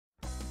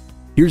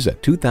Here's a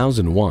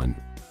 2001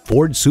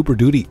 Ford Super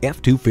Duty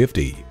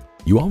F-250.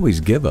 You always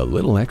give a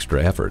little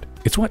extra effort.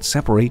 It's what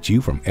separates you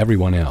from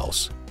everyone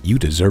else. You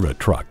deserve a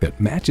truck that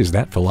matches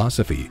that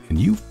philosophy, and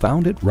you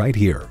found it right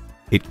here.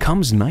 It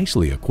comes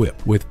nicely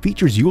equipped with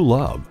features you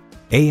love: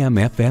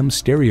 AM/FM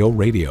stereo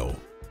radio,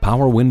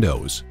 power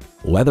windows,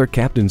 leather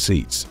captain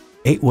seats,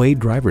 8-way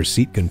driver's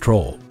seat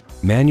control,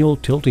 manual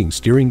tilting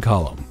steering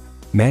column,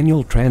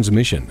 manual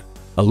transmission,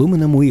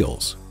 aluminum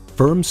wheels,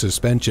 firm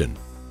suspension,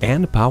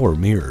 and power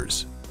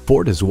mirrors.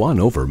 Ford has won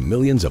over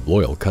millions of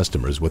loyal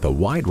customers with a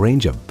wide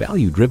range of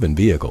value-driven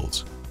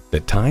vehicles.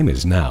 The time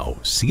is now.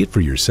 See it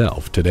for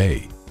yourself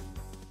today.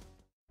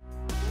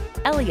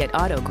 Elliott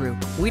Auto Group.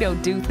 We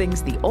don't do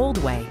things the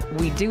old way.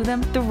 We do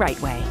them the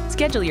right way.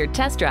 Schedule your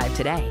test drive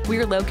today.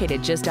 We're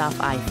located just off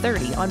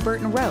I-30 on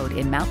Burton Road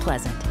in Mount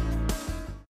Pleasant.